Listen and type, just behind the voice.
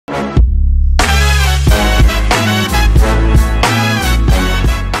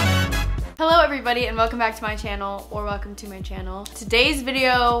everybody, and welcome back to my channel, or welcome to my channel. Today's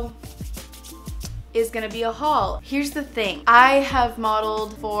video is gonna be a haul. Here's the thing. I have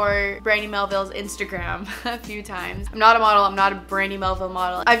modeled for Brandy Melville's Instagram a few times. I'm not a model, I'm not a Brandy Melville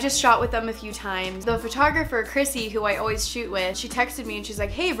model. I've just shot with them a few times. The photographer, Chrissy, who I always shoot with, she texted me and she's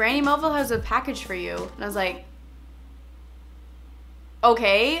like, hey, Brandy Melville has a package for you. And I was like,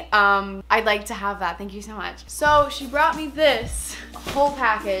 okay, I'd like to have that, thank you so much. So she brought me this whole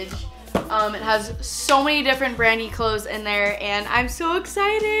package. It has so many different Brandy clothes in there and I'm so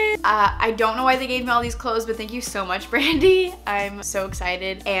excited. I don't know why they gave me all these clothes, but thank you so much, Brandy. I'm so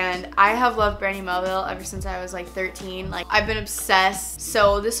excited and I have loved Brandy Melville ever since I was like 13. Like, I've been obsessed.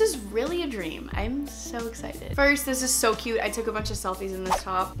 So this is really a dream. I'm so excited. First, this is so cute. I took a bunch of selfies in this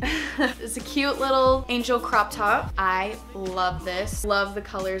top. It's a cute little angel crop top. I love this. Love the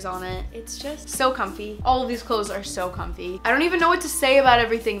colors on it. It's just so comfy. All of these clothes are so comfy. I don't even know what to say about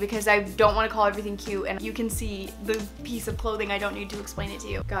everything because I don't want to call everything cute, and you can see the piece of clothing. I don't need to explain it to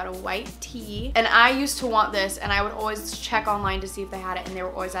you. Got a white tee, and I used to want this and I would always check online to see if they had it, and they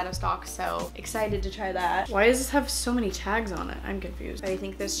were always out of stock, so excited to try that. Why does this have so many tags on it? I'm confused. I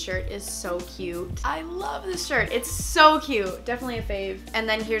think this shirt is so cute. I love this shirt. It's so cute. Definitely a fave. And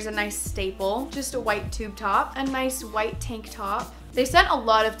then here's a nice staple, just a white tube top, a nice white tank top. They sent a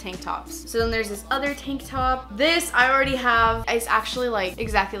lot of tank tops. So then there's this other tank top. This I already have. It's actually like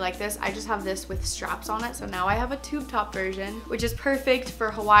exactly like this. I just have this with straps on it. So now I have a tube top version, which is perfect for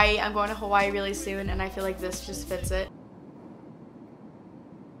Hawaii. I'm going to Hawaii really soon and I feel like this just fits it.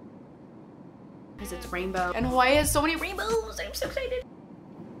 Because it's rainbow. And Hawaii has so many rainbows. I'm so excited.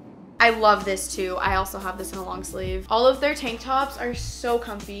 I love this too. I also have this in a long sleeve. All of their tank tops are so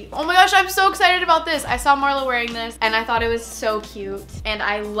comfy. Oh my gosh, I'm so excited about this. I saw Marla wearing this and I thought it was so cute. And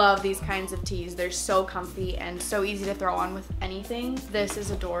I love these kinds of tees. They're so comfy and so easy to throw on with anything. This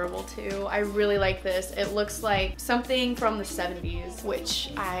is adorable too. I really like this. It looks like something from the 70s,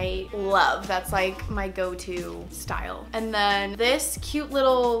 which I love. That's like my go-to style. And then this cute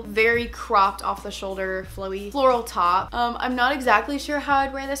little, very cropped off the shoulder, flowy floral top. I'm not exactly sure how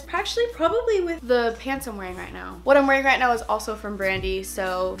I'd wear this. Actually, probably with the pants I'm wearing right now. What I'm wearing right now is also from Brandy,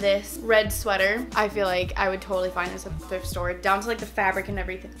 so this red sweater, I feel like I would totally find this at the thrift store, down to like the fabric and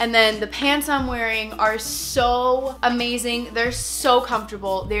everything. And then the pants I'm wearing are so amazing. They're so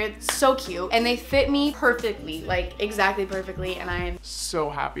comfortable. They're so cute. And they fit me perfectly, like exactly perfectly, and I am so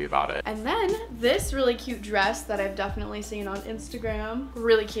happy about it. And then this really cute dress that I've definitely seen on Instagram.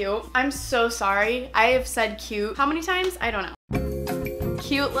 Really cute. I'm so sorry. I have said cute how many times? I don't know.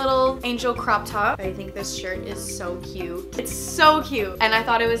 Cute little angel crop top. I think this shirt is so cute. It's so cute. And I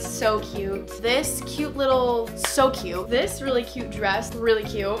thought it was so cute. This cute little, so cute. This really cute dress, really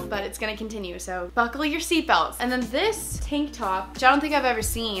cute, but it's gonna continue, so buckle your seatbelts. And then this tank top, which I don't think I've ever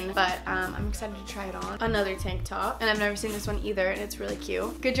seen, but I'm excited to try it on. Another tank top, and I've never seen this one either, and it's really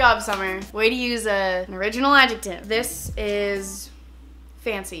cute. Good job, Summer. Way to use an original adjective. This is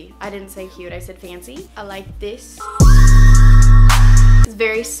fancy. I didn't say cute, I said fancy. I like this. It's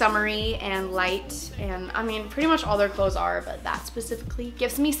very summery and light, and I mean pretty much all their clothes are, but that specifically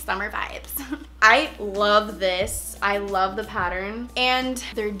gives me summer vibes. I love this. I love the pattern, and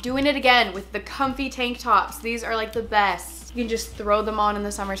they're doing it again with the comfy tank tops. These are like the best. You can just throw them on in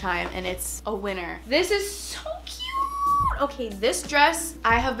the summertime and it's a winner. This is so cute. Okay, this dress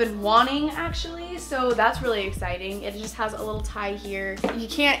I have been wanting actually, so that's really exciting. It just has a little tie here. You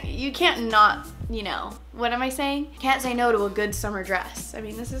can't not, you know, what am I saying? Can't say no to a good summer dress. I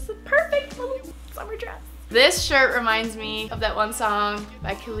mean, this is the perfect little summer dress. This shirt reminds me of that one song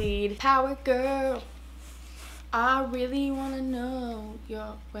by Khalid, Power Girl. I really wanna know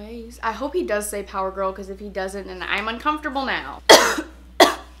your ways. I hope he does say Power Girl, because if he doesn't, then I'm uncomfortable now.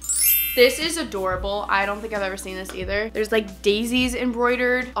 This is adorable. I don't think I've ever seen this either. There's like daisies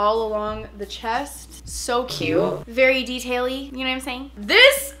embroidered all along the chest. So cute. Very detail-y, you know what I'm saying?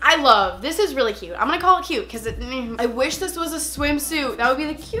 This I love. This is really cute. I'm gonna call it cute because I wish this was a swimsuit. That would be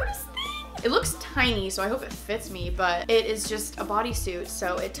the cutest thing. It looks tiny, so I hope it fits me, but it is just a bodysuit,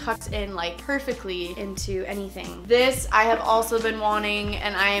 so it tucks in like perfectly into anything. This I have also been wanting,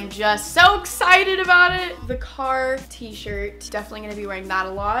 and I am just so excited about it. The car t-shirt, definitely gonna be wearing that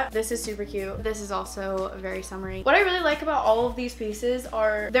a lot. This is super cute. This is also very summery. What I really like about all of these pieces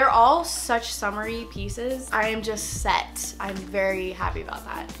are they're all such summery pieces. I am just set. I'm very happy about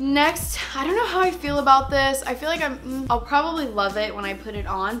that. Next, I don't know how I feel about this. I feel like I'll probably love it when I put it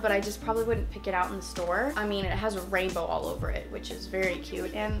on, but I just probably wouldn't pick it out in the store. I mean, it has a rainbow all over it, which is very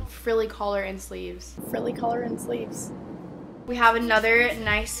cute, and frilly collar and sleeves. Frilly collar and sleeves. We have another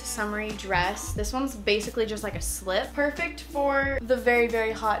nice summery dress. This one's basically just like a slip. Perfect for the very,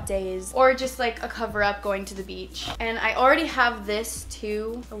 very hot days or just like a cover up going to the beach. And I already have this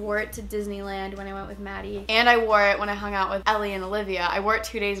too. I wore it to Disneyland when I went with Maddie. And I wore it when I hung out with Ellie and Olivia. I wore it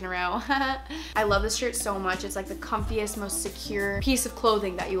 2 days in a row. I love this shirt so much. It's like the comfiest, most secure piece of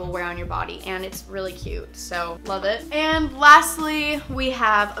clothing that you will wear on your body. And it's really cute. So love it. And lastly, we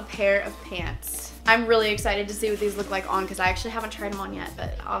have a pair of pants. I'm really excited to see what these look like on because I actually haven't tried them on yet,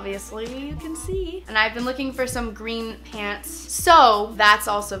 but obviously you can see. And I've been looking for some green pants, so that's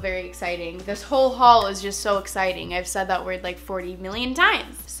also very exciting. This whole haul is just so exciting. I've said that word like 40 million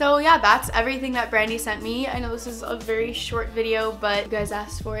times. So yeah, that's everything that Brandy sent me. I know this is a very short video, but you guys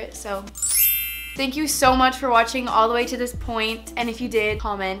asked for it, so thank you so much for watching all the way to this point. And if you did,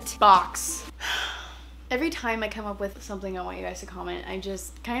 comment box. Every time I come up with something I want you guys to comment, I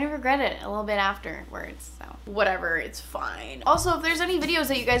just kind of regret it a little bit afterwards, so whatever, it's fine. Also, if there's any videos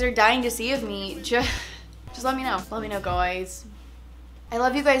that you guys are dying to see of me, just let me know. Let me know, guys. I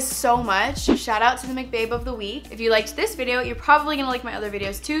love you guys so much. Shout out to the McBabe of the week. If you liked this video, you're probably gonna like my other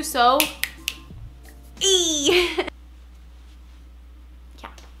videos too, so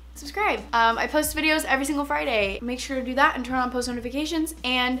subscribe. I post videos every single Friday. Make sure to do that and turn on post notifications.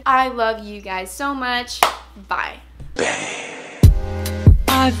 And I love you guys so much. Bye.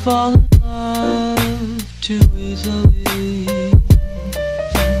 I fall in love too easily.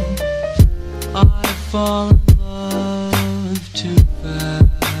 I fall in love too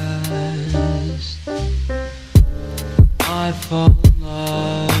fast. I fall